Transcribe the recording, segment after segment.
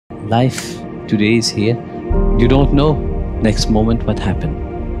Life today is here. You don't know next moment what happened.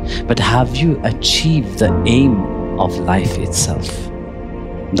 But have you achieved the aim of life itself?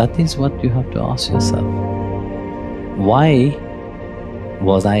 That is what you have to ask yourself. Why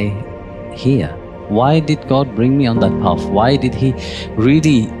was I here? Why did God bring me on that path? Why did He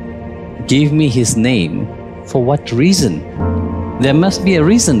really give me His name? For what reason? There must be a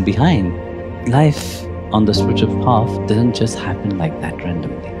reason behind. Life on the spiritual path doesn't just happen like that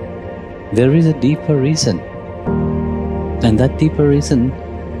randomly. There is a deeper reason. And that deeper reason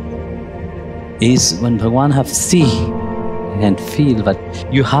is when Bhagwan have see and feel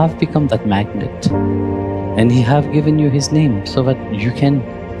that you have become that magnet, and He have given you His name so that you can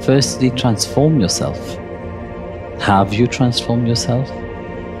firstly transform yourself. Have you transformed yourself?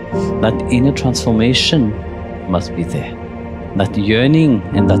 That inner transformation must be there. That yearning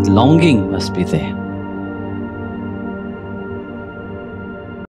and that longing must be there.